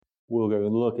we'll go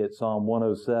look at Psalm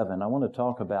 107. I want to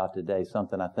talk about today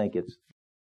something I think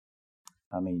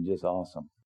just awesome,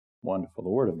 wonderful. The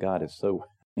Word of God is so,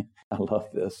 I love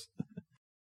this.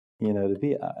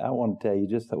 I want to tell you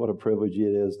just what a privilege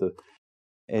it is to,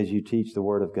 as you teach the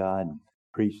Word of God,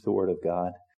 preach the Word of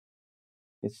God.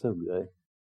 It's so good.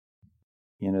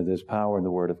 There's power in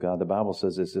the Word of God. The Bible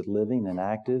says it's living and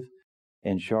active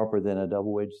and sharper than a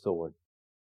double-edged sword.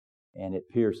 And it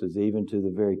pierces even to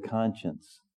the very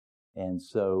conscience. And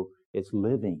so it's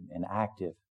living and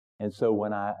active. And so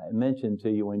when I mentioned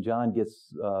to you, when John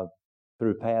gets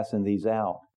through passing these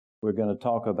out, we're going to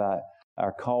talk about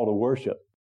our call to worship.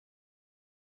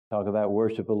 Talk about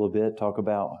worship a little bit. Talk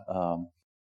about,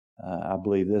 I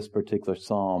believe, this particular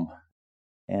psalm.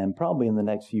 And probably in the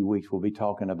next few weeks, we'll be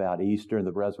talking about Easter and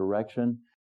the resurrection,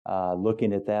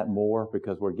 looking at that more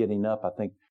because we're getting up. I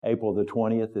think April the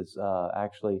 20th is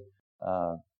actually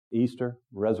Easter,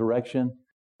 resurrection.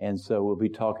 And so we'll be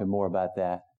talking more about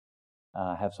that.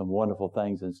 I have some wonderful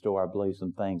things in store. I believe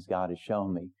some things God has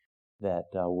shown me that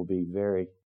will be very,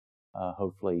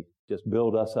 hopefully, just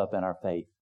build us up in our faith.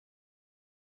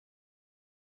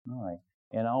 All right.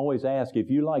 And I always ask,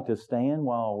 if you like to stand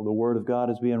while the Word of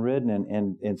God is being written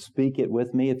and speak it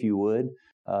with me, if you would.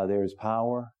 There's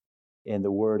power in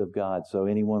the Word of God. So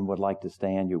anyone would like to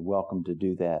stand, you're welcome to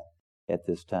do that at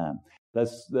this time.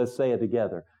 Let's say it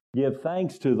together. Give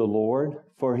thanks to the Lord,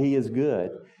 for He is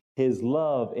good. His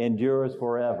love endures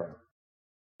forever.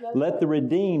 Let the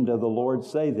redeemed of the Lord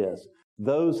say this,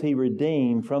 those He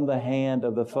redeemed from the hand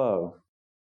of the foe.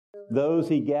 Those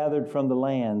He gathered from the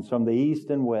lands, from the east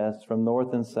and west, from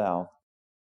north and south.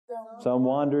 Some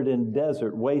wandered in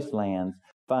desert wastelands,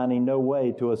 finding no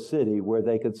way to a city where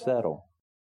they could settle.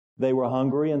 They were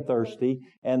hungry and thirsty,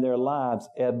 and their lives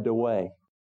ebbed away.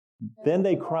 Then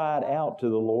they cried out to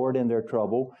the Lord in their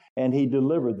trouble, and He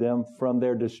delivered them from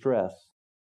their distress.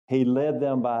 He led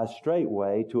them by a straight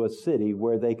way to a city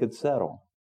where they could settle.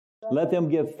 Let them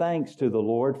give thanks to the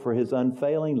Lord for His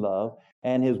unfailing love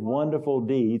and His wonderful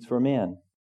deeds for men.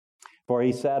 For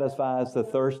He satisfies the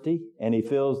thirsty, and He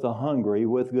fills the hungry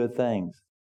with good things.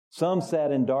 Some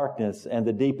sat in darkness and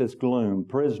the deepest gloom,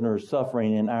 prisoners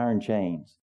suffering in iron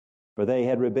chains. For they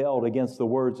had rebelled against the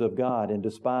words of God and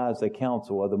despised the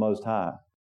counsel of the Most High.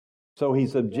 So He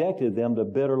subjected them to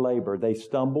bitter labor. They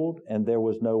stumbled, and there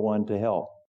was no one to help.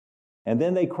 And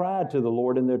then they cried to the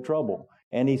Lord in their trouble,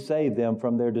 and He saved them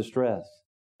from their distress.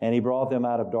 And He brought them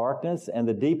out of darkness and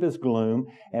the deepest gloom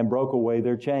and broke away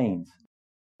their chains.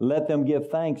 Let them give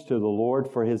thanks to the Lord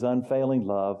for His unfailing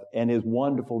love and His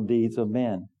wonderful deeds of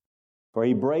men. For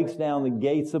He breaks down the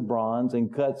gates of bronze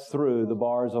and cuts through the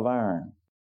bars of iron.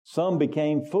 Some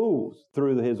became fools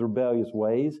through His rebellious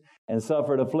ways and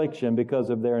suffered affliction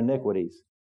because of their iniquities.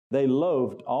 They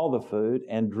loathed all the food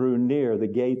and drew near the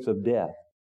gates of death.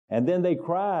 And then they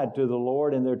cried to the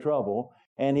Lord in their trouble,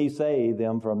 and He saved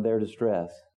them from their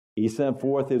distress. He sent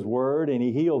forth His word, and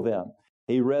He healed them.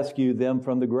 He rescued them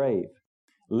from the grave.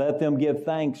 Let them give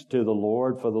thanks to the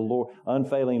Lord for the Lord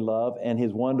unfailing love and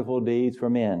His wonderful deeds for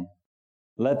men.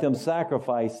 Let them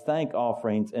sacrifice thank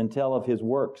offerings and tell of His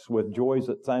works with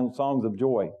songs of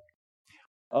joy.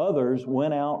 Others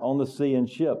went out on the sea in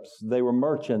ships. They were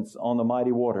merchants on the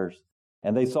mighty waters,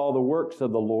 and they saw the works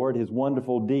of the Lord, His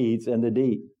wonderful deeds in the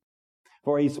deep.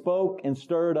 For He spoke and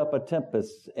stirred up a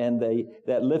tempest, and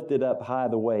that lifted up high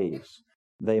the waves.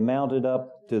 They mounted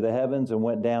up to the heavens and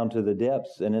went down to the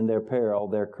depths, and in their peril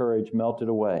their courage melted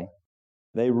away.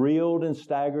 They reeled and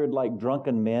staggered like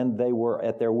drunken men. They were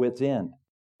at their wits' end.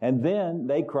 And then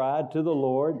they cried to the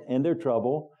Lord in their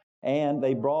trouble, and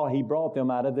He brought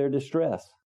them out of their distress.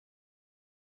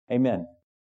 Amen.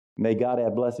 May God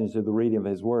add blessings to the reading of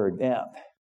His word. Now,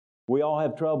 we all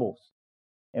have troubles.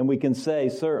 And we can say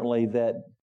certainly that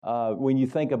when you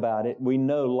think about it, we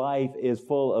know life is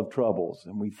full of troubles.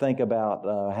 And we think about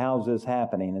how's this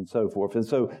happening and so forth. And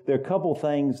so there are a couple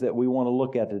things that we want to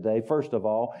look at today. First of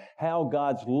all, how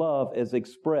God's love is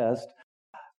expressed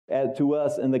to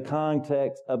us in the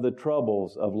context of the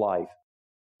troubles of life.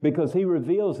 Because He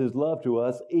reveals His love to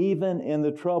us even in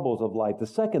the troubles of life. The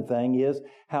second thing is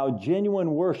how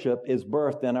genuine worship is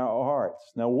birthed in our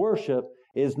hearts. Now, worship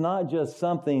is not just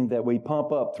something that we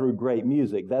pump up through great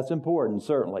music. That's important,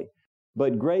 certainly.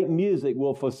 But great music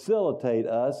will facilitate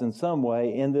us in some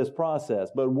way in this process.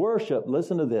 But worship,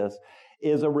 listen to this,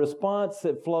 is a response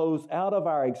that flows out of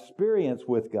our experience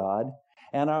with God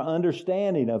and our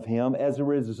understanding of Him as a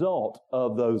result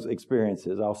of those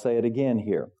experiences. I'll say it again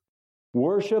here.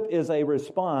 Worship is a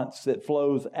response that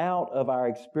flows out of our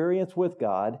experience with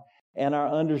God and our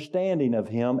understanding of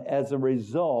Him as a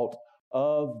result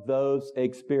of those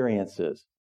experiences.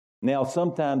 Now,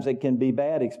 sometimes it can be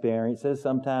bad experiences.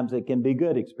 Sometimes it can be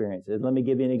good experiences. Let me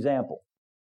give you an example.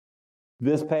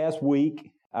 This past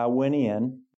week, I went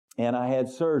in and I had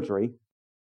surgery.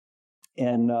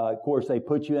 And, of course, they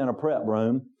put you in a prep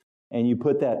room and you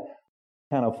put that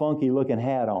kind of funky looking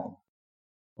hat on.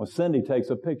 Well, Cindy takes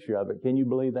a picture of it. Can you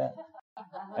believe that?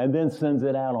 And then sends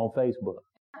it out on Facebook.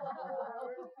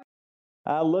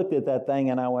 I looked at that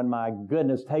thing and I went, my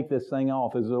goodness, take this thing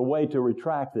off. Is there a way to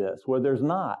retract this? Well, there's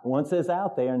not. Once it's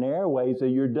out there in the airways,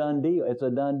 you're done deal. It's a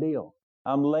done deal.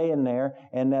 I'm laying there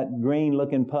and that green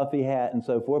looking puffy hat and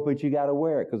so forth, but you got to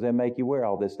wear it because they make you wear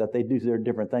all this stuff. They do their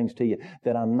different things to you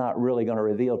that I'm not really going to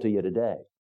reveal to you today.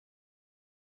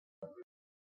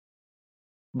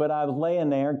 But I was laying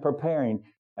there preparing,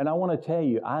 and I want to tell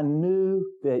you, I knew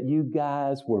that you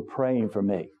guys were praying for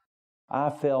me. I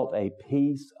felt a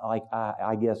peace like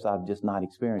I guess I've just not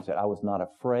experienced it. I was not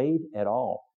afraid at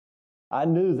all. I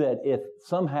knew that if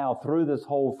somehow through this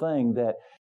whole thing that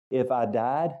if I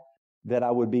died, that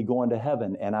I would be going to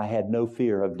heaven, and I had no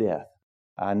fear of death.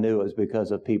 I knew it was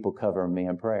because of people covering me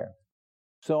in prayer.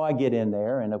 So I get in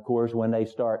there, and of course when they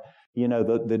start,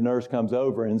 the nurse comes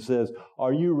over and says,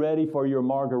 "Are you ready for your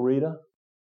margarita?"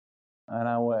 And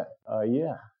I went,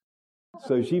 yeah.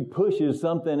 So she pushes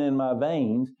something in my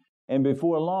veins, and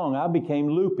before long, I became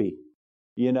loopy,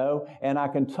 and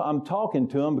I'm talking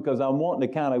to him because I'm wanting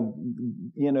to kind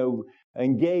of,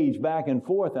 engage back and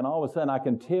forth, and all of a sudden I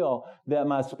can tell that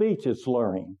my speech is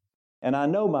slurring, and I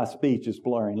know my speech is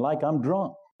slurring, like I'm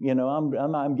drunk,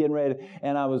 I'm getting ready,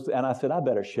 and I said, I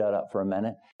better shut up for a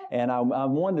minute, and I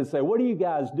wanted to say, what are you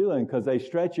guys doing? Because they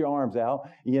stretch your arms out,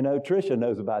 Tricia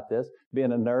knows about this,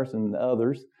 being a nurse and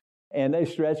others. And they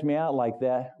stretch me out like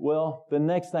that. Well, the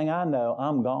next thing I know,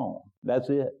 I'm gone. That's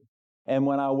it. And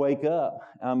when I wake up,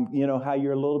 how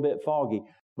you're a little bit foggy.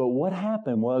 But what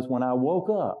happened was when I woke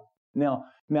up, now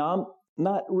I'm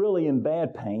not really in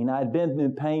bad pain. I'd been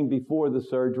in pain before the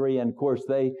surgery. And of course,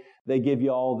 they give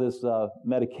you all this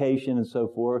medication and so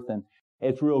forth. And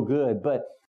it's real good. But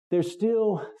there's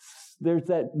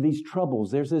these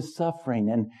troubles. There's this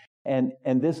suffering.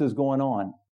 And this is going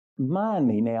on. Mind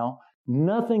me now,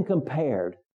 nothing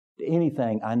compared to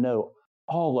anything I know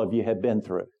all of you have been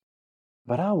through.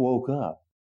 But I woke up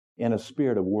in a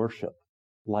spirit of worship.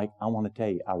 Like, I want to tell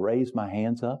you, I raised my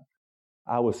hands up.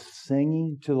 I was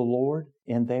singing to the Lord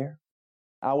in there.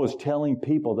 I was telling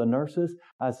people, the nurses,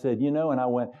 I said, and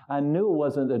I knew it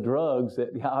wasn't the drugs that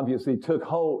obviously took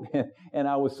hold. And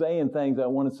I was saying things I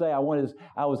want to say. I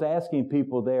was asking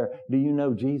people there, do you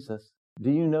know Jesus?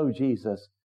 Do you know Jesus?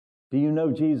 Do you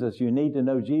know Jesus? You need to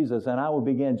know Jesus. And I would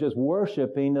begin just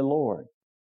worshiping the Lord.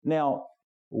 Now,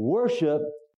 worship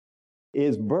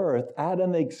is birthed out of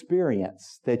an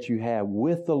experience that you have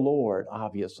with the Lord,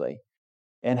 obviously,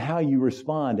 and how you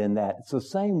respond in that. It's the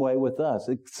same way with us.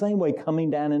 It's the same way coming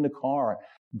down in the car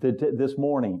this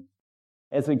morning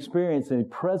as experiencing the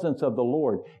presence of the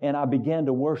Lord. And I began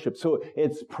to worship. So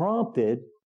it's prompted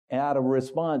out of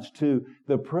response to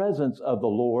the presence of the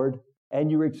Lord and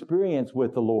your experience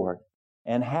with the Lord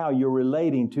and how you're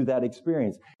relating to that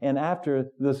experience. And after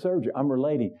the surgery, I'm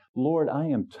relating, Lord, I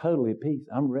am totally at peace.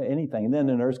 Anything. And then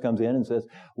the nurse comes in and says,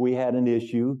 we had an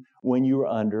issue when you were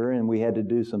under and we had to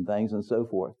do some things and so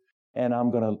forth. And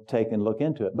I'm going to take and look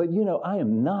into it. But I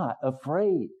am not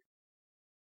afraid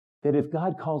that if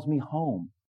God calls me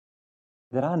home,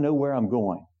 that I know where I'm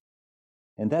going.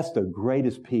 And that's the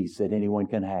greatest peace that anyone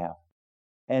can have.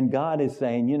 And God is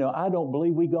saying, I don't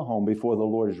believe we go home before the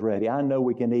Lord is ready. I know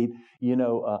we can eat,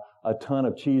 a ton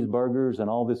of cheeseburgers and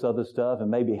all this other stuff and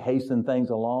maybe hasten things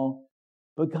along.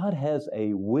 But God has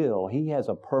a will. He has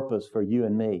a purpose for you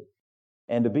and me.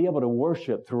 And to be able to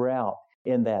worship throughout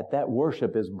in that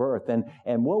worship is birth. And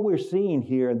what we're seeing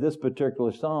here in this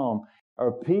particular psalm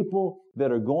are people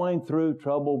that are going through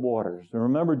troubled waters. And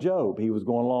remember Job, he was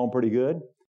going along pretty good.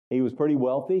 He was pretty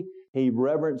wealthy. He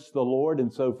reverenced the Lord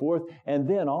and so forth. And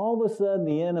then all of a sudden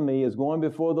the enemy is going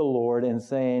before the Lord and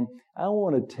saying, I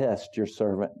want to test your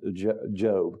servant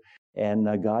Job. And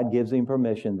God gives him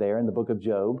permission there in the book of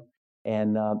Job.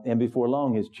 And before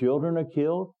long, his children are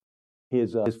killed.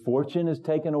 His fortune is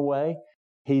taken away.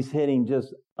 He's hitting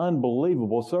just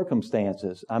unbelievable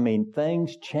circumstances. I mean,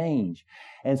 things change.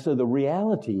 And so the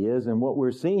reality is, and what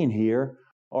we're seeing here,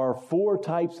 are 4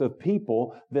 types of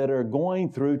people that are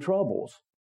going through troubles.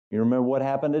 You remember what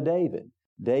happened to David.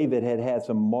 David had had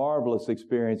some marvelous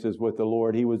experiences with the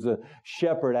Lord. He was a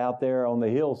shepherd out there on the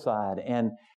hillside,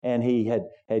 and he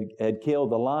had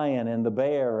killed the lion and the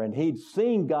bear, and he'd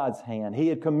seen God's hand. He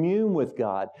had communed with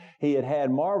God. He had had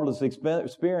marvelous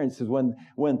experiences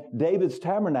when David's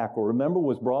tabernacle, remember,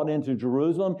 was brought into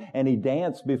Jerusalem, and he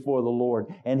danced before the Lord,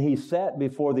 and he sat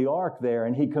before the ark there,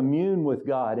 and he communed with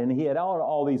God, and he had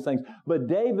all these things. But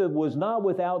David was not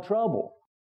without trouble.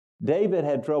 David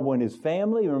had trouble in his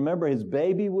family. Remember, his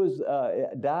baby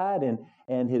died,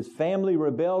 and his family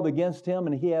rebelled against him,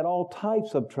 and he had all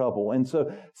types of trouble. And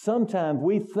so sometimes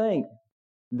we think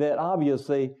that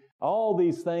obviously all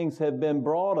these things have been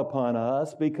brought upon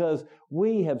us because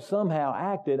we have somehow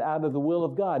acted out of the will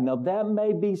of God. Now, that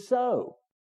may be so,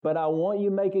 but I want you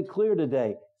to make it clear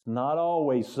today, it's not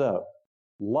always so.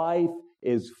 Life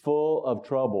is full of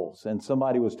troubles. And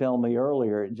somebody was telling me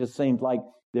earlier, it just seems like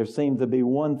there seems to be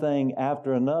one thing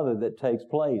after another that takes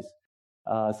place.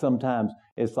 Sometimes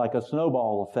it's like a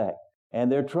snowball effect,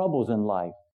 and there are troubles in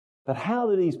life. But how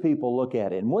do these people look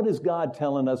at it? And what is God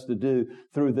telling us to do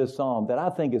through this psalm that I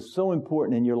think is so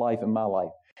important in your life and my life?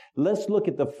 Let's look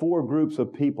at the four groups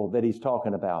of people that he's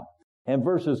talking about. In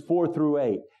verses 4 through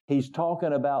 8, he's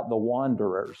talking about the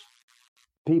wanderers.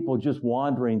 People just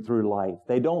wandering through life.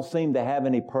 They don't seem to have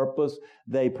any purpose.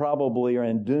 They probably are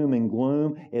in doom and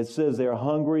gloom. It says they're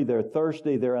hungry, they're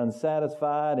thirsty, they're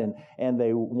unsatisfied, and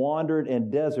they wandered in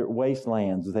desert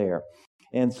wastelands there.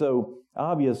 And so,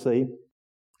 obviously,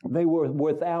 they were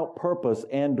without purpose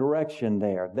and direction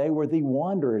there. They were the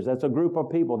wanderers. That's a group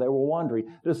of people. They were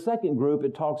wandering. The second group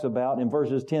it talks about in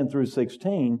verses 10 through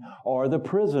 16 are the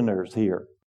prisoners here.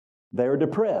 They're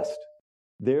depressed.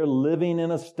 They're living in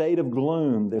a state of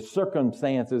gloom. Their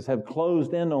circumstances have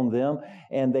closed in on them,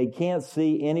 and they can't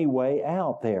see any way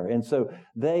out there. And so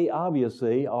they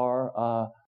obviously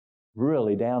are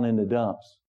really down in the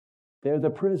dumps. They're the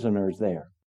prisoners there.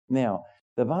 Now,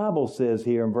 the Bible says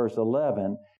here in verse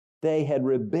 11, they had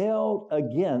rebelled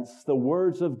against the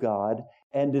words of God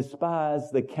and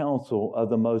despised the counsel of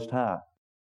the Most High.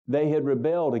 They had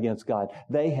rebelled against God.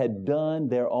 They had done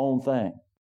their own thing.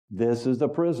 This is the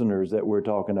prisoners that we're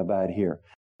talking about here.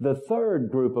 The third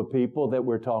group of people that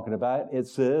we're talking about, it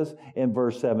says in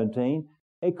verse 17,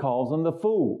 it calls them the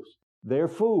fools. They're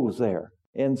fools there.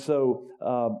 And so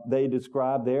they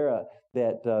describe there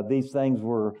that these things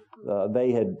were,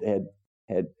 they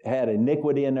had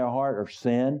enoquity in their heart or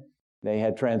sin. They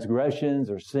had transgressions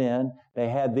or sin. They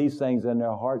had these things in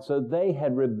their heart. So they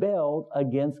had rebelled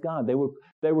against God.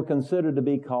 They were considered to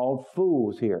be called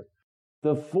fools here.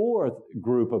 The fourth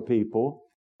group of people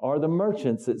are the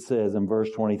merchants, it says in verse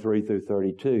 23 through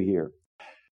 32 here.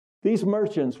 These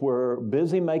merchants were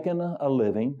busy making a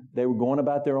living. They were going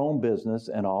about their own business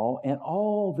and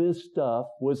all this stuff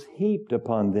was heaped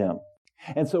upon them.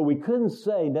 And so we couldn't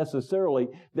say necessarily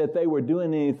that they were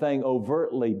doing anything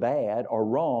overtly bad or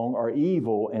wrong or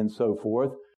evil and so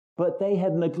forth, but they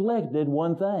had neglected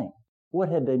one thing. What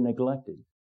had they neglected?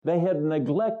 They had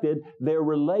neglected their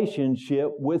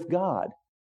relationship with God.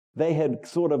 They had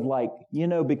sort of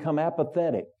become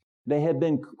apathetic. They had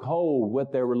been cold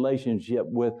with their relationship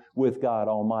with God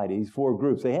Almighty. These four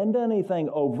groups. They hadn't done anything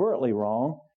overtly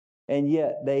wrong, and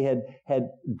yet they had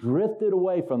drifted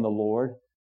away from the Lord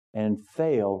and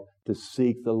failed to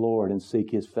seek the Lord and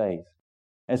seek His faith.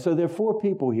 And so there are four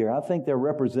people here. I think they're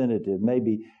representative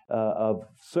maybe of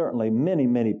certainly many,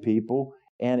 many people.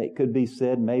 And it could be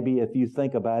said, maybe if you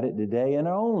think about it today in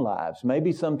our own lives,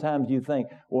 maybe sometimes you think,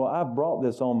 well, I've brought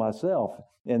this on myself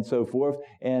and so forth,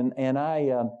 and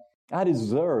I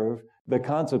deserve the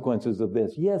consequences of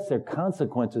this. Yes, there are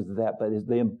consequences of that, but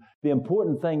the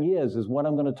important thing is what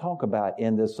I'm going to talk about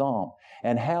in this psalm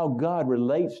and how God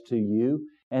relates to you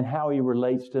and how He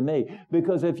relates to me.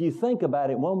 Because if you think about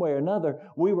it one way or another,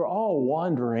 we were all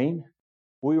wandering.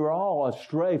 We were all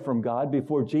astray from God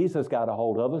before Jesus got a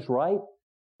hold of us, right?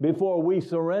 Before we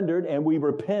surrendered and we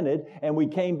repented and we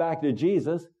came back to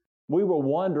Jesus, we were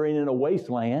wandering in a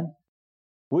wasteland.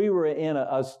 We were in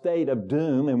a state of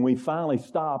doom, and we finally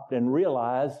stopped and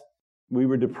realized we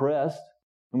were depressed.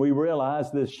 And we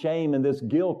realized this shame and this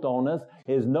guilt on us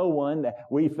is no one.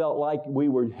 We felt like we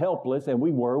were helpless, and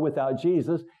we were without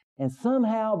Jesus. And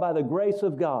somehow, by the grace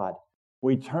of God,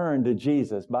 we turned to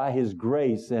Jesus. By His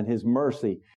grace and His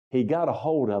mercy, He got a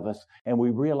hold of us, and we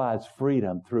realized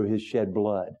freedom through His shed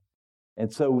blood.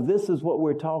 And so this is what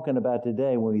we're talking about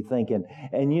today when we think. And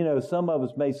some of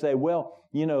us may say, well,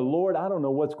 Lord, I don't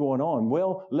know what's going on.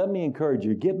 Well, let me encourage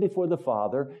you. Get before the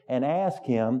Father and ask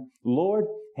Him, Lord,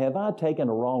 have I taken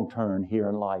a wrong turn here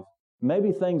in life?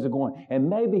 Maybe things are going, and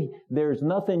maybe there's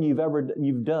nothing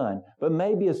you've done, but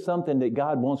maybe it's something that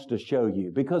God wants to show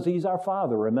you, because He's our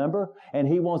Father, remember? And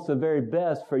He wants the very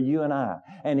best for you and I.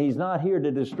 And He's not here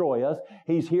to destroy us.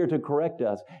 He's here to correct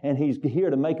us. And He's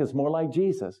here to make us more like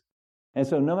Jesus. And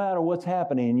so no matter what's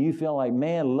happening and you feel like,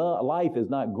 man, life is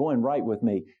not going right with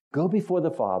me, go before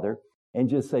the Father and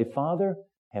just say, Father,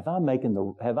 have I made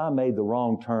the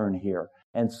wrong turn here?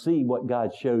 And see what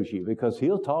God shows you, because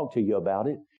He'll talk to you about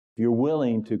it. If you're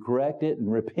willing to correct it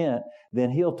and repent,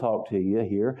 then He'll talk to you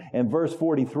here. And verse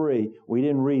 43, we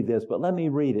didn't read this, but let me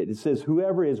read it. It says,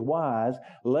 whoever is wise,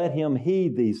 let him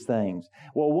heed these things.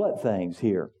 Well, what things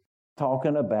here?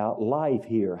 Talking about life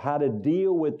here, how to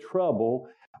deal with trouble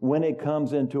when it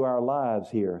comes into our lives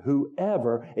here.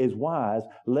 Whoever is wise,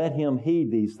 let him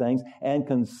heed these things and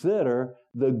consider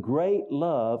the great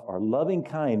love or loving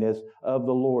kindness of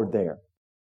the Lord there.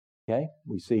 Okay,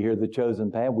 we see here the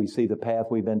chosen path. We see the path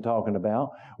we've been talking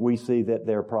about. We see that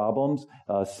there are problems,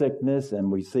 sickness,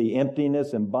 and we see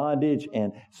emptiness and bondage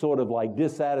and sort of like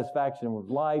dissatisfaction with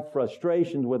life,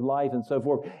 frustrations with life, and so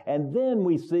forth. And then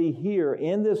we see here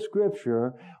in this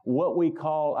scripture what we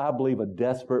call, I believe, a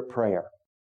desperate prayer.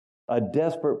 A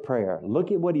desperate prayer.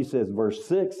 Look at what he says, verse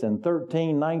 6 and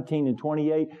 13, 19 and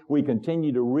 28. We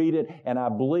continue to read it, and I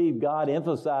believe God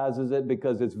emphasizes it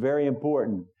because it's very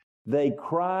important. They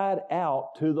cried out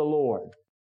to the Lord.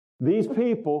 These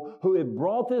people who had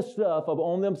brought this stuff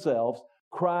upon themselves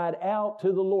cried out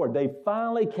to the Lord. They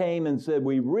finally came and said,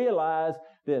 we realize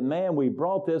that, man, we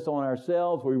brought this on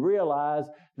ourselves. We realize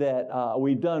that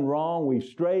we've done wrong. We've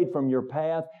strayed from your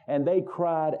path. And they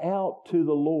cried out to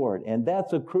the Lord. And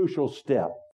that's a crucial step.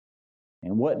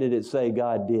 And what did it say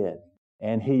God did?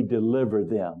 And He delivered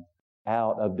them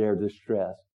out of their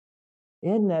distress.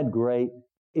 Isn't that great?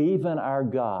 Even our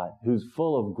God, who's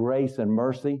full of grace and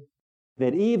mercy,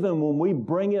 that even when we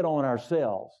bring it on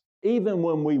ourselves, even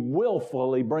when we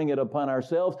willfully bring it upon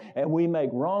ourselves and we make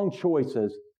wrong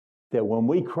choices, that when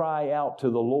we cry out to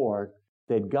the Lord,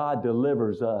 that God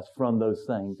delivers us from those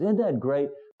things. Isn't that great?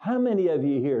 How many of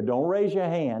you here, don't raise your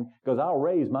hand, because I'll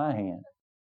raise my hand,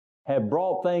 have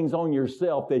brought things on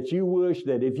yourself that you wish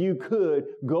that if you could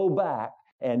go back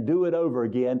and do it over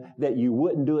again, that you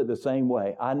wouldn't do it the same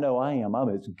way? I know I am. I'm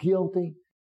as guilty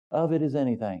of it as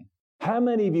anything. How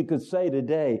many of you could say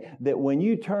today that when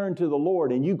you turned to the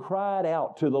Lord and you cried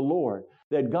out to the Lord,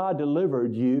 that God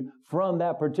delivered you from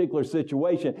that particular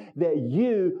situation that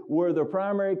you were the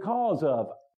primary cause of?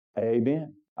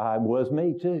 Amen. I was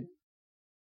me too.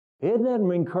 Isn't that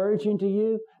encouraging to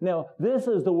you? Now, this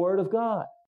is the Word of God.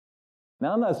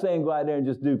 Now, I'm not saying go out there and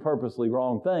just do purposely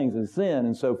wrong things and sin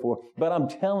and so forth, but I'm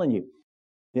telling you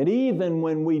that even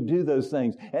when we do those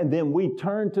things and then we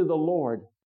turn to the Lord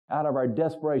out of our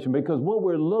desperation, because what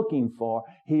we're looking for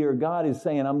here, God is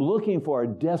saying, I'm looking for a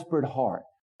desperate heart.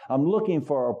 I'm looking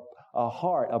for a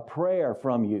heart, a prayer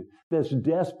from you that's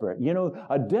desperate. You know,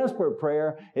 a desperate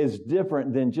prayer is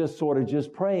different than just sort of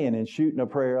just praying and shooting a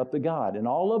prayer up to God. And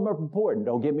all of them are important,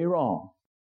 don't get me wrong.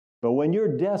 But when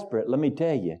you're desperate, let me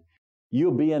tell you,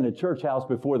 you'll be in the church house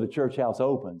before the church house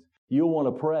opens. You'll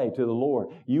want to pray to the Lord.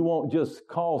 You won't just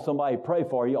call somebody to pray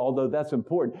for you, although that's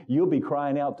important. You'll be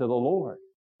crying out to the Lord.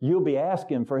 You'll be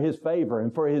asking for His favor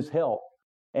and for His help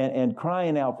and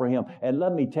crying out for Him. And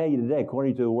let me tell you today,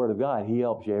 according to the Word of God, He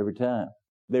helps you every time.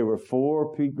 There were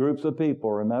four groups of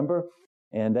people, remember?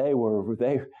 And they were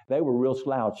real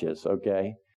slouches,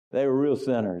 okay? They were real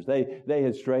sinners. They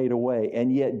had strayed away.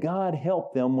 And yet God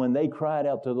helped them when they cried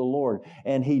out to the Lord,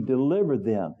 and He delivered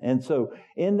them. And so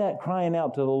in that crying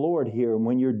out to the Lord here,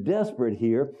 when you're desperate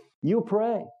here, you'll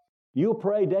pray. You'll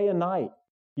pray day and night.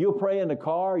 You'll pray in the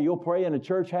car. You'll pray in the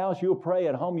church house. You'll pray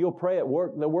at home. You'll pray at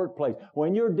work, the workplace.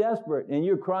 When you're desperate and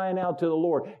you're crying out to the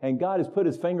Lord and God has put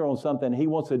His finger on something He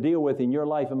wants to deal with in your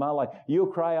life and my life, you'll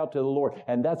cry out to the Lord.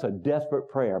 And that's a desperate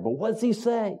prayer. But what does He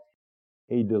say?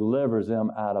 He delivers them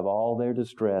out of all their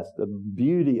distress. The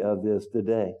beauty of this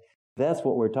today. That's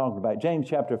what we're talking about. James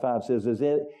chapter 5 says, is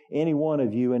any one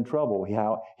of you in trouble?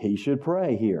 How he should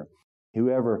pray here.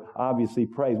 Whoever obviously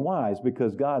prays. Why? It's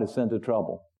because God has sent the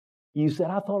trouble. You said,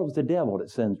 I thought it was the devil that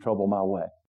sends trouble my way.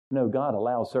 No, God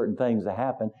allows certain things to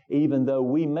happen, even though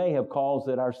we may have caused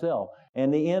it ourselves.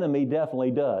 And the enemy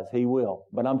definitely does. He will.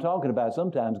 But I'm talking about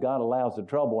sometimes God allows the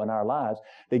trouble in our lives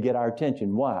to get our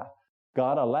attention. Why?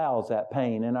 God allows that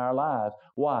pain in our lives.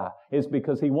 Why? It's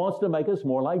because He wants to make us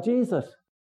more like Jesus.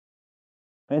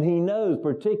 And He knows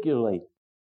particularly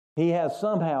He has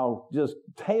somehow just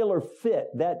tailor fit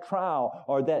that trial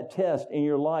or that test in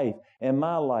your life and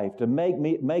my life to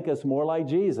make us more like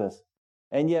Jesus.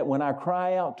 And yet when I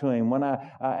cry out to Him, when I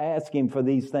ask Him for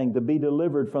these things, to be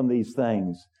delivered from these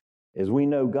things, As we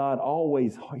know, God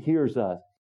always hears us.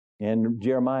 In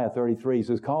Jeremiah 33, he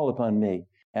says, call upon me,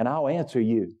 and I'll answer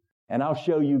you, and I'll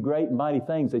show you great and mighty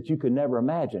things that you could never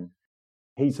imagine.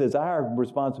 He says, our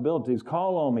responsibility is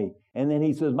call on me. And then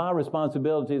he says, my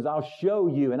responsibility is I'll show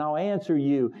you, and I'll answer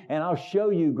you, and I'll show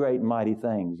you great and mighty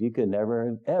things you could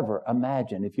never, ever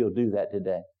imagine if you'll do that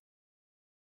today.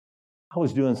 I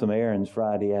was doing some errands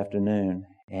Friday afternoon,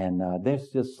 and there's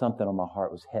just something on my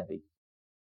heart was heavy.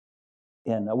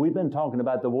 And we've been talking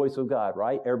about the voice of God,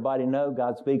 right? Everybody know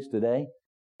God speaks today.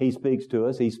 He speaks to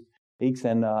us. He speaks,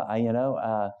 and I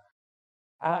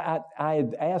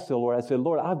asked the Lord. I said,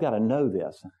 Lord, I've got to know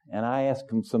this. And I asked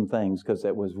him some things because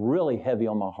it was really heavy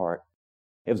on my heart.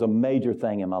 It was a major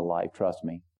thing in my life, trust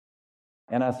me.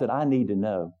 And I said, I need to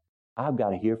know. I've got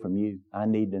to hear from you. I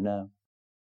need to know.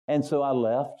 And so I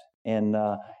left, and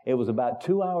it was about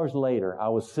 2 hours later. I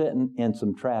was sitting in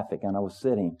some traffic, and I was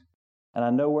sitting. And I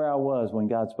know where I was when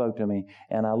God spoke to me.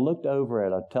 And I looked over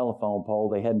at a telephone pole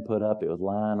they hadn't put up. It was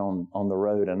lying on the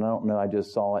road. And I don't know, I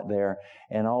just saw it there.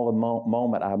 And all the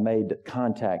moment I made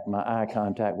my eye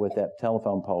contact with that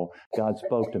telephone pole, God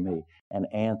spoke to me and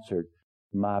answered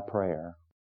my prayer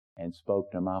and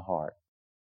spoke to my heart.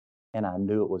 And I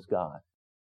knew it was God.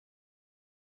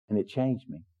 And it changed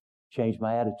me, changed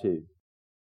my attitude,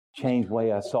 changed the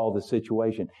way I saw the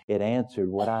situation. It answered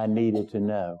what I needed to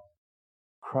know.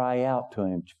 Cry out to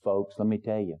him, folks. Let me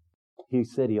tell you. He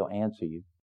said he'll answer you.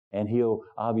 And he'll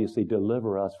obviously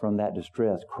deliver us from that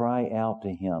distress. Cry out to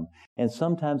him. And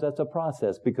sometimes that's a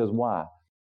process. Because why?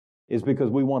 It's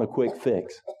because we want a quick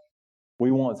fix.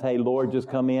 We want, hey, Lord, just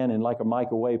come in and like a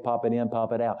microwave, pop it in,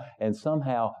 pop it out. And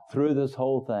somehow, through this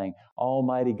whole thing,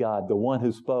 Almighty God, the one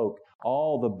who spoke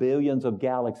all the billions of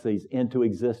galaxies into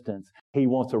existence, he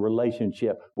wants a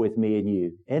relationship with me and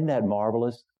you. Isn't that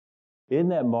marvelous? Isn't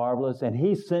that marvelous? And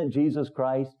he sent Jesus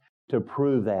Christ to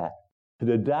prove that,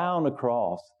 to die on the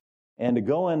cross and to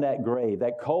go in that grave,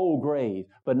 that cold grave,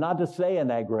 but not to stay in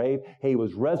that grave. He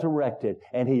was resurrected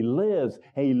and he lives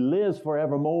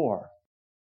forevermore.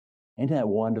 Isn't that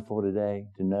wonderful today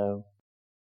to know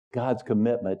God's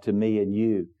commitment to me and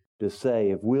you to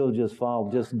say, if we'll just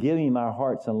follow, just give him our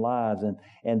hearts and lives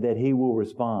and that he will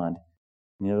respond.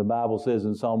 You know, the Bible says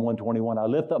in Psalm 121, I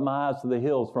lift up my eyes to the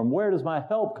hills. From where does my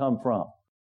help come from?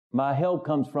 My help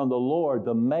comes from the Lord,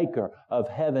 the maker of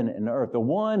heaven and earth, the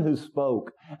one who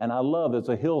spoke. And I love, it's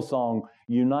a Hillsong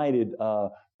United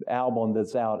album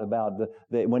that's out about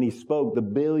when he spoke the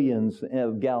billions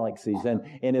of galaxies. And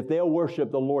if they'll worship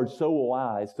the Lord, so will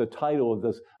I. It's the title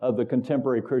of the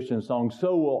contemporary Christian song,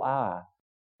 So Will I.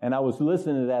 And I was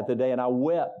listening to that today, and I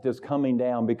wept just coming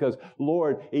down because,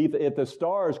 Lord, if the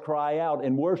stars cry out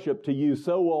and worship to you,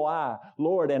 so will I,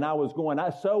 Lord. And I was going,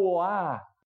 so will I,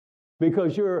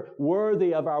 because you're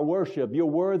worthy of our worship. You're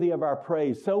worthy of our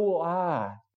praise. So will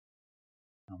I.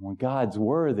 And when God's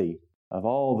worthy of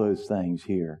all those things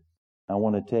here, I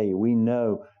want to tell you, we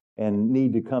know and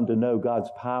need to come to know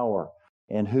God's power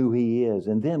and who he is.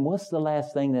 And then what's the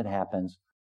last thing that happens?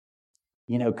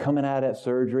 You know, coming out of that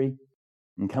surgery,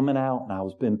 and coming out, and I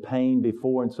was in pain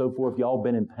before and so forth. Y'all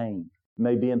been in pain. You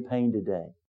may be in pain today.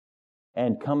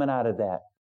 And coming out of that,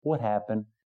 what happened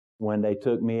when they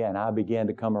took me and I began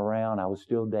to come around, I was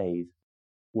still dazed,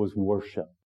 was worship.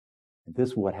 And this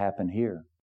is what happened here.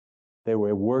 They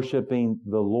were worshiping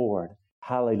the Lord.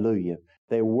 Hallelujah.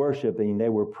 They were worshiping, they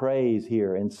were praised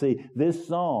here. And see, this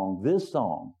song, they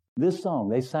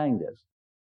sang this,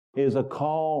 is a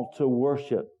call to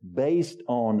worship based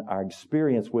on our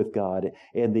experience with God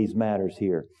in these matters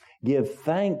here. Give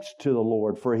thanks to the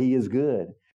Lord, for he is good,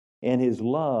 and his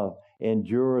love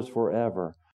endures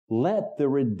forever. Let the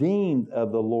redeemed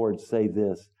of the Lord say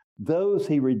this, those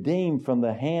he redeemed from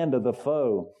the hand of the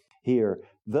foe here,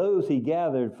 those he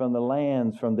gathered from the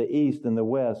lands, from the east and the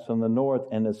west, from the north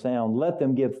and the south. Let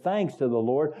them give thanks to the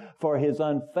Lord for his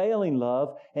unfailing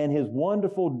love and his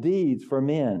wonderful deeds for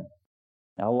men.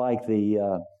 I like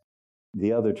the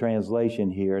other translation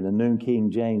here, the New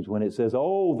King James, when it says,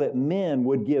 oh, that men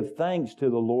would give thanks to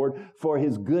the Lord for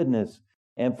his goodness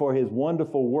and for his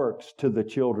wonderful works to the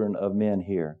children of men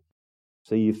here.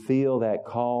 So you feel that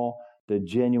call to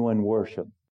genuine worship.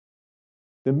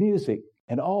 The music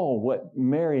and all what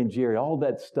Mary and Jerry, all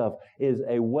that stuff is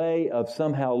a way of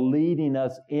somehow leading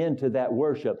us into that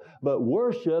worship. But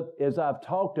worship, as I've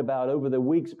talked about over the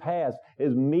weeks past,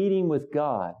 is meeting with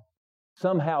God.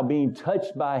 Somehow being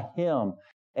touched by him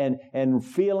and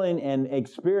feeling and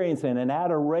experiencing an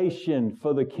adoration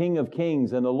for the King of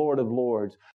Kings and the Lord of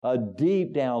Lords, a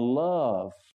deep down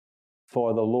love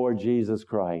for the Lord Jesus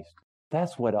Christ.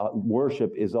 That's what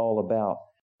worship is all about,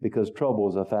 because trouble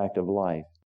is a fact of life.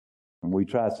 And we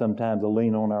try sometimes to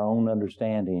lean on our own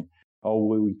understanding. Oh,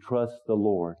 we trust the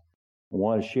Lord. I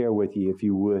want to share with you, if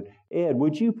you would. Ed,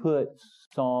 would you put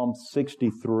Psalm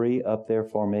 63 up there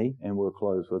for me? And we'll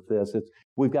close with this.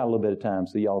 We've got a little bit of time,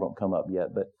 so y'all don't come up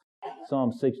yet. But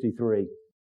Psalm 63.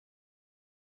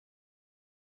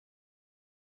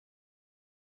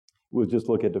 We'll just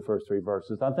look at the first three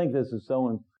verses. I think this is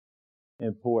so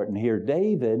important here.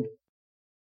 David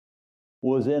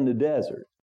was in the desert.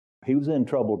 He was in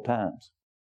troubled times.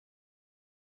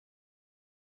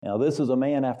 Now, this is a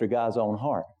man after God's own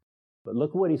heart. But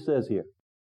look what he says here.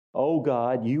 "O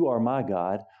God, you are my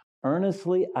God.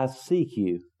 Earnestly I seek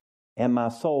you, and my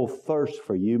soul thirsts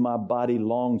for you. My body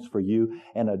longs for you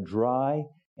in a dry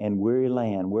and weary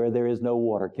land where there is no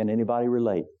water." Can anybody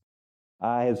relate?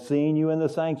 "I have seen you in the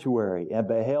sanctuary and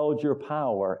beheld your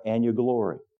power and your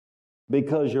glory.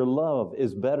 Because your love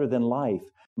is better than life,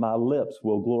 my lips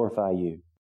will glorify you."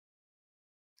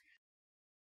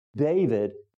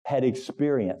 David had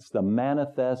experienced the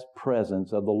manifest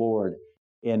presence of the Lord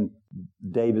in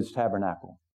David's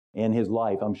tabernacle, in his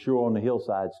life, I'm sure on the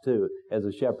hillsides too, as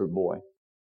a shepherd boy.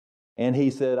 And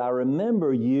he said, "I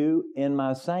remember you in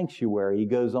my sanctuary." He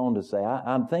goes on to say,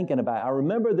 I'm thinking about, I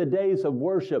remember the days of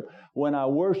worship when I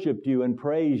worshiped you and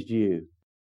praised you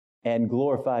and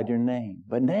glorified your name.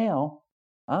 But now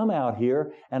I'm out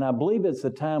here, and I believe it's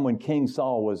the time when King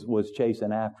Saul was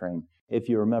chasing after him, if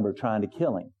you remember, trying to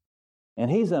kill him. And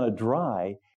he's in a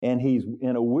dry and he's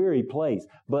in a weary place.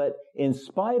 But in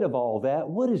spite of all that,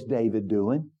 what is David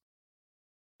doing?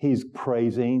 He's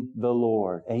praising the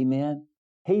Lord. Amen?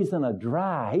 He's in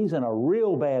a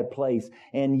real bad place,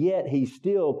 and yet he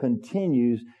still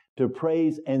continues to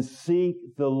praise and seek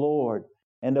the Lord.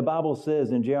 And the Bible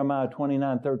says in Jeremiah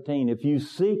 29:13, "If you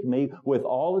seek me with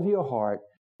all of your heart,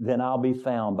 then I'll be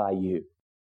found by you."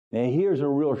 Now, here's a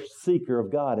real seeker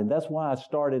of God, and that's why I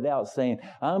started out saying,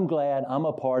 I'm glad I'm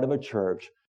a part of a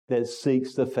church that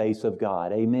seeks the face of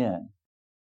God. Amen.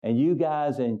 And you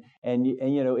guys, and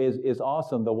you know, it's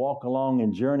awesome to walk along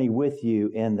and journey with you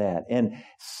in that. And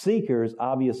seekers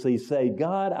obviously say,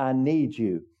 "God, I need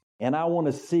you, and I want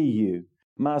to see you.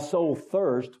 My soul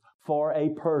thirsts for a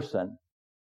person.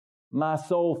 My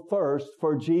soul thirsts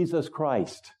for Jesus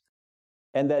Christ."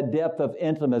 And that depth of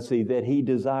intimacy that he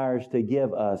desires to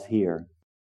give us here.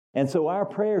 And so our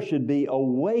prayer should be,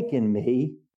 "Awaken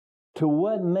me to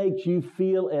what makes you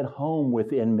feel at home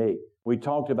within me." We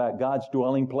talked about God's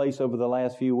dwelling place over the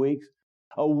last few weeks.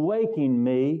 Awaken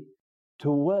me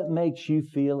to what makes you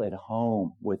feel at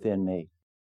home within me.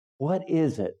 What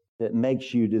is it that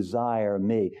makes you desire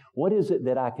me? What is it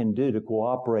that I can do to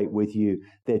cooperate with you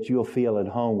that you'll feel at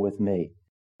home with me?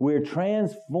 We're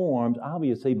transformed,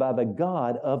 obviously, by the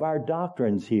God of our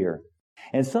doctrines here.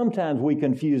 And sometimes we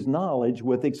confuse knowledge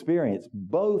with experience.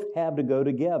 Both have to go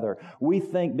together. We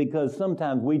think because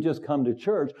sometimes we just come to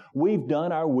church, we've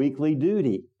done our weekly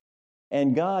duty.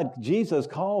 And Jesus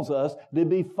calls us to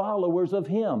be followers of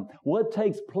Him. What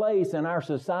takes place in our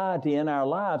society, in our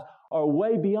lives, are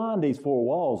way beyond these four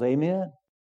walls. Amen?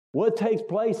 What takes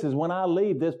place is when I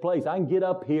leave this place, I can get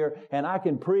up here and I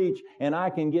can preach and I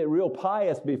can get real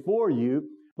pious before you.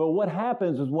 But what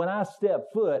happens is when I step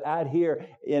foot out here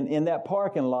in that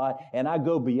parking lot and I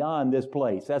go beyond this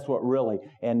place, that's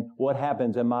what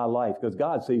happens in my life, because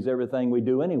God sees everything we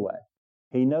do anyway.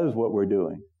 He knows what we're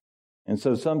doing. And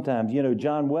so sometimes,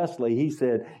 John Wesley, he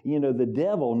said, the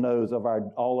devil knows of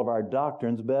all of our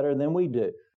doctrines better than we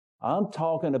do. I'm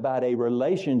talking about a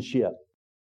relationship.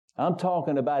 I'm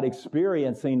talking about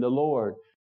experiencing the Lord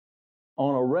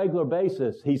on a regular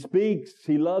basis. He speaks.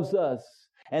 He loves us.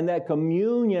 And that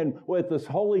communion with the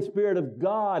Holy Spirit of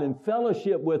God and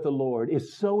fellowship with the Lord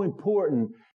is so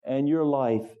important in your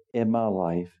life, in my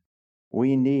life.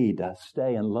 We need to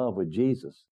stay in love with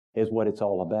Jesus is what it's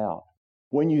all about.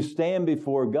 When you stand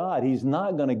before God, He's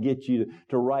not going to get you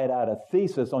to write out a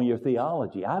thesis on your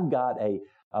theology. I've got a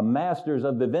master's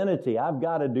of divinity. I've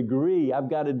got a degree. I've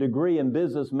got a degree in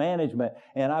business management,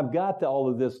 and I've got all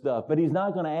of this stuff. But He's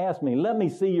not going to ask me, let me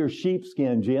see your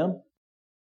sheepskin, Jim.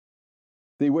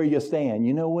 See where you stand.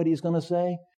 You know what He's going to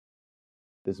say?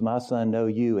 Does my son know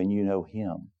you and you know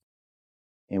him?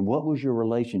 And what was your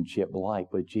relationship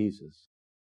like with Jesus?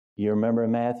 You remember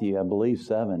in Matthew, I believe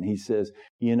 7, He says,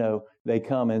 they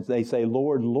come and they say,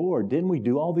 Lord, Lord, didn't we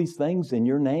do all these things in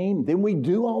your name? Didn't we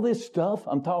do all this stuff?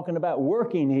 I'm talking about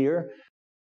working here.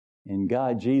 And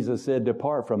Jesus said,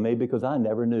 depart from me because I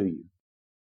never knew you.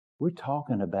 We're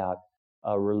talking about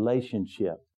a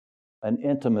relationship, an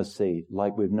intimacy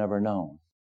like we've never known.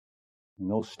 We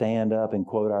don't stand up and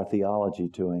quote our theology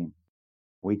to Him.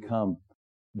 We come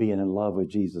being in love with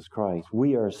Jesus Christ.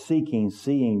 We are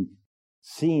seeing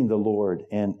seeing the Lord.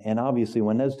 And obviously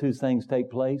when those two things take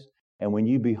place, and when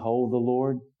you behold the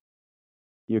Lord,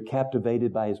 you're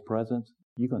captivated by His presence,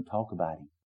 you're going to talk about Him.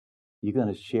 You're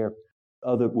going to share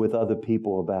with other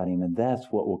people about Him, and that's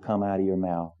what will come out of your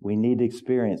mouth. We need to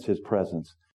experience His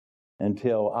presence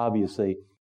until, obviously,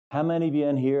 how many of you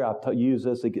in here, I'll use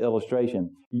this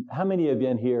illustration, how many of you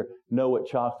in here know what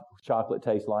chocolate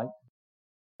tastes like?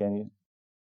 Can you?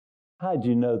 How did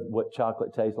you know what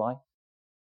chocolate tastes like?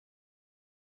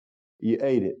 You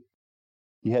ate it.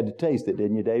 You had to taste it,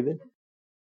 didn't you, David?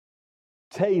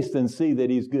 Taste and see that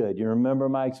He's good. You remember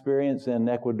my experience in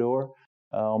Ecuador?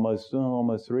 Almost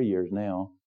 3 years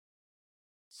now.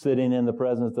 Sitting in the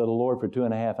presence of the Lord for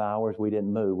 2.5 hours, we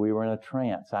didn't move. We were in a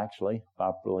trance, actually,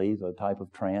 I believe, a type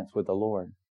of trance with the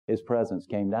Lord. His presence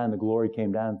came down, the glory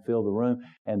came down and filled the room,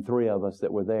 and 3 of us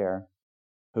that were there,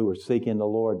 who were seeking the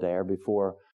Lord there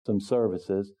before some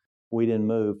services, we didn't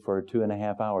move for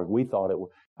 2.5 hours. We thought it was,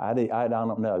 I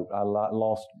don't know,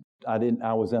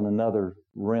 I was in another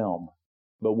realm.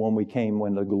 But when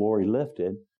the glory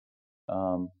lifted,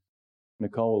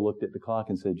 Nicole looked at the clock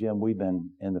and said, Jim, we've been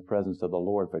in the presence of the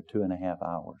Lord for 2.5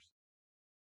 hours.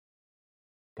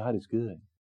 God is good.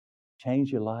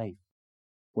 Change your life.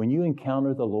 When you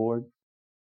encounter the Lord,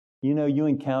 you know you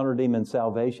encountered Him in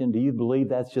salvation. Do you believe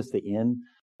that's just the end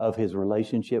of His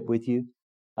relationship with you?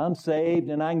 I'm saved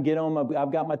and I can get on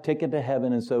I've got my ticket to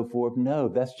heaven and so forth. No,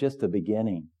 that's just the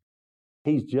beginning.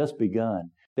 He's just begun.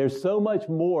 There's so much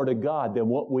more to God than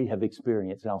what we have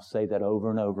experienced. And I'll say that over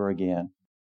and over again.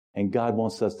 And God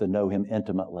wants us to know Him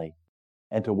intimately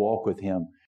and to walk with Him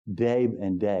day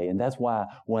and day. And that's why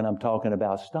when I'm talking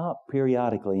about stop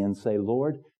periodically and say,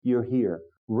 Lord, you're here.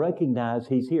 Recognize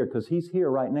He's here because He's here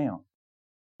right now.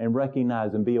 And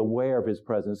recognize and be aware of His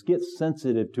presence. Get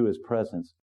sensitive to His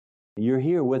presence. You're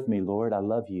here with me, Lord. I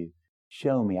love you.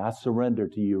 Show me. I surrender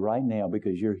to you right now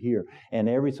because you're here. And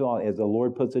every so often, as the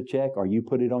Lord puts a check or you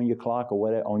put it on your clock or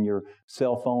whatever, on your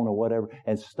cell phone or whatever,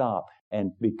 and stop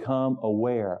and become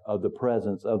aware of the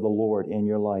presence of the Lord in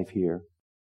your life here.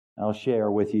 I'll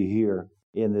share with you here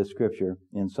in this scripture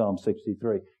in Psalm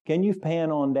 63. Can you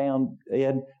pan on down,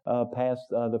 Ed, past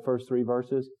the first 3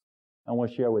 verses? I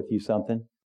want to share with you something.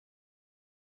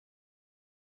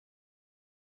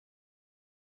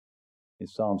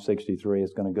 It's Psalm 63.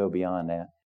 It's going to go beyond that.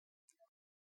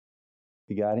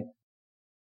 You got it?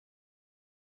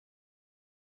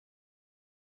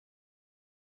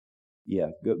 Yeah,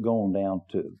 go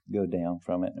down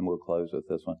from it, and we'll close with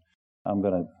this one. I'm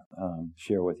going to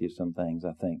share with you some things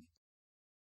I think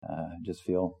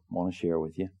want to share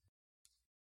with you.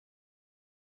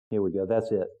 Here we go.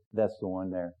 That's it. That's the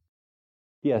one there.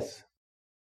 Yes.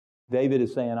 David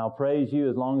is saying, I'll praise you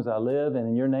as long as I live, and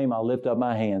in your name I'll lift up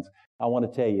my hands. I want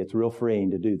to tell you, it's real freeing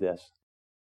to do this.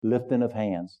 Lifting of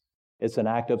hands. It's an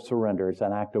act of surrender. It's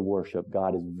an act of worship.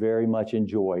 God is very much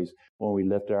enjoys when we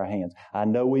lift our hands. I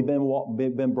know we've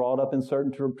been brought up in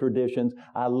certain traditions.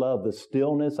 I love the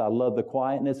stillness. I love the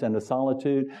quietness and the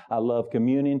solitude. I love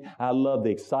communion. I love the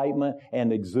excitement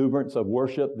and exuberance of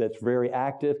worship that's very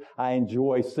active. I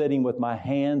enjoy sitting with my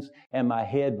hands and my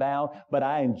head bowed, but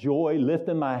I enjoy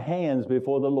lifting my hands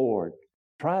before the Lord.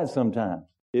 Try it sometimes.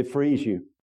 It frees you.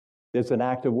 It's an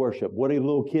act of worship. What do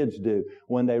little kids do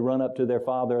when they run up to their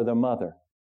father or their mother?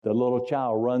 The little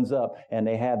child runs up and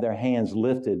they have their hands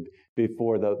lifted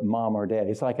before the mom or dad.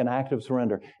 It's like an act of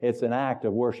surrender. It's an act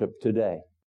of worship today.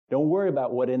 Don't worry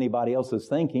about what anybody else is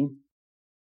thinking.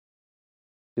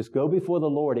 Just go before the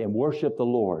Lord and worship the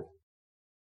Lord.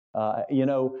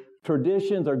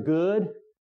 Traditions are good,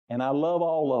 and I love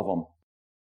all of them.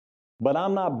 But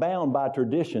I'm not bound by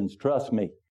traditions, trust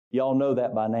me. Y'all know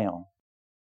that by now.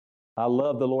 I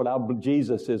love the Lord.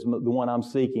 Jesus is the one I'm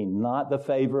seeking, not the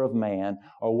favor of man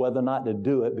or whether or not to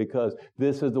do it because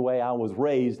this is the way I was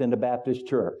raised in the Baptist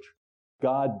church.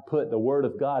 God put the Word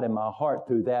of God in my heart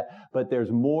through that, but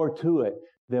there's more to it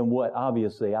than what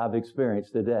obviously I've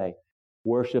experienced today.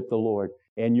 Worship the Lord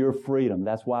and your freedom.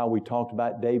 That's why we talked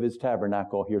about David's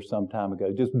tabernacle here some time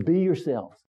ago. Just be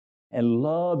yourself and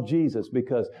love Jesus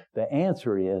because the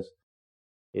answer is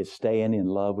staying in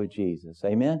love with Jesus.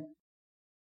 Amen?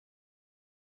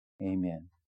 Amen.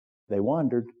 They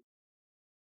wandered.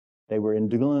 They were in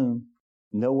gloom,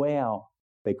 no way out.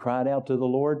 They cried out to the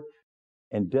Lord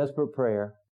in desperate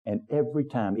prayer, and every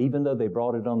time, even though they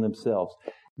brought it on themselves,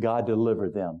 God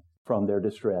delivered them from their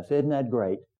distress. Isn't that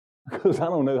great? Because I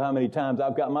don't know how many times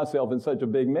I've got myself in such a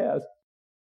big mess.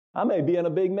 I may be in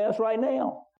a big mess right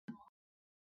now.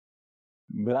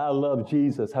 But I love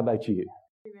Jesus. How about you?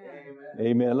 Amen.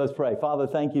 Amen. Let's pray. Father,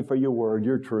 thank you for your word,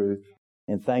 your truth.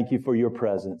 And thank you for your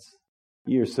presence.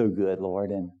 You're so good,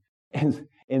 Lord. And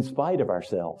in spite of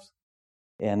ourselves.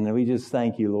 And we just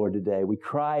thank you, Lord, today. We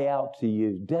cry out to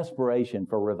you, desperation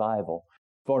for revival,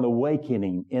 for an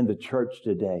awakening in the church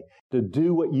today, to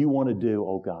do what you want to do,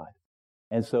 oh God.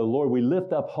 And so, Lord, we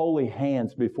lift up holy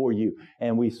hands before you,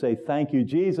 and we say, thank you,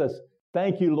 Jesus.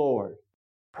 Thank you, Lord.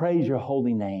 Praise your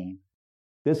holy name.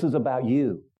 This is about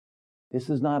you. This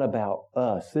is not about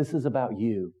us. This is about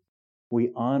you.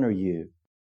 We honor you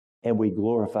and we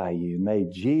glorify you. May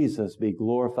Jesus be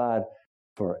glorified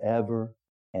forever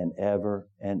and ever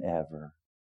and ever.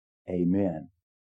 Amen.